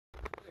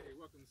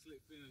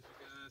Slickfilmz, you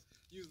guys.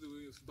 Usually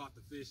we're about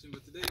the fishing,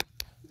 but today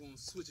we're gonna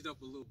switch it up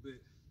a little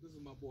bit. This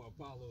is my boy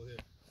Apollo here.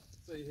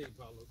 Say hey,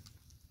 Apollo.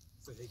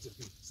 Say hey to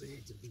me. Say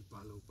hey to me,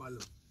 Apollo. Apollo.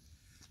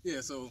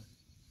 Yeah, so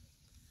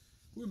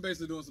we're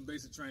basically doing some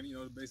basic training, you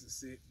know, the basic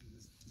sit,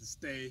 the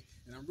stay,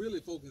 and I'm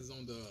really focused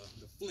on the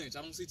flinch.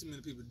 I don't see too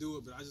many people do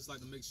it, but I just like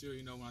to make sure,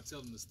 you know, when I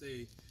tell them to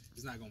stay,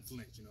 it's not gonna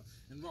flinch, you know.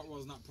 And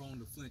Rottweiler's not prone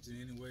to flinch in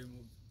any way.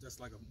 That's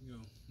like you know,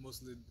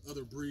 most of the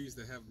other breeds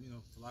that have, you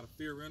know, a lot of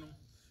fear in them.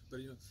 But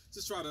you know,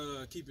 just try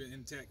to keep it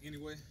intact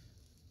anyway.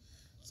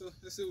 So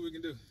let's see what we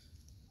can do.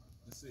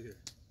 Let's see here.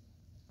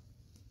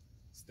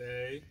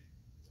 Stay.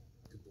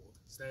 Good boy.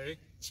 Stay.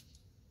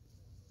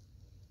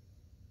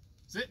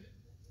 Sit.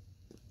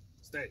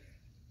 Stay.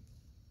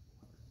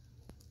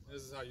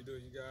 This is how you do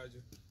it, you guys.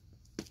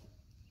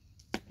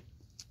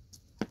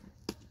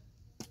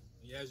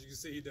 Yeah, as you can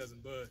see, he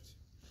doesn't budge.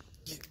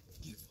 Get.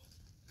 Good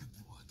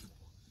boy, good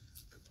boy,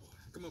 good boy.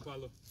 Come on,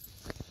 Paulo.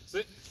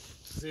 Sit,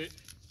 sit,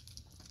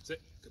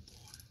 sit. Good boy.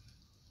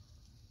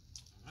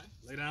 All right,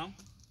 lay down.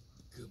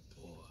 Good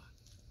boy.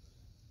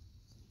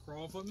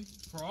 Crawl for me.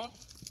 Crawl.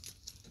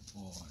 Good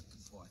boy,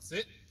 good boy.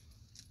 Sit.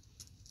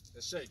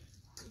 Let's shake.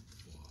 Good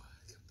boy,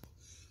 good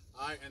boy.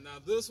 All right, and now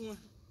this one.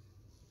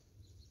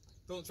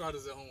 Don't try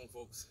this at home,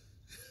 folks.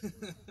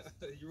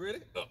 You ready?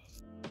 Up.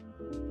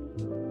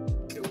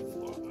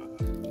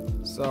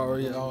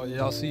 Sorry,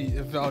 y'all see,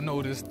 if y'all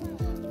noticed,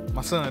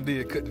 my son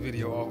did cut the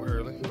video off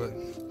early, but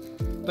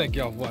thank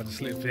y'all for watching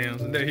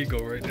Slickfilmz, and there he go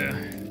right there.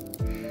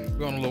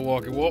 We're on a little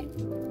walkie walk.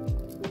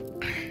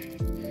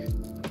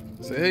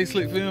 Say hey,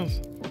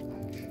 Slickfilmz.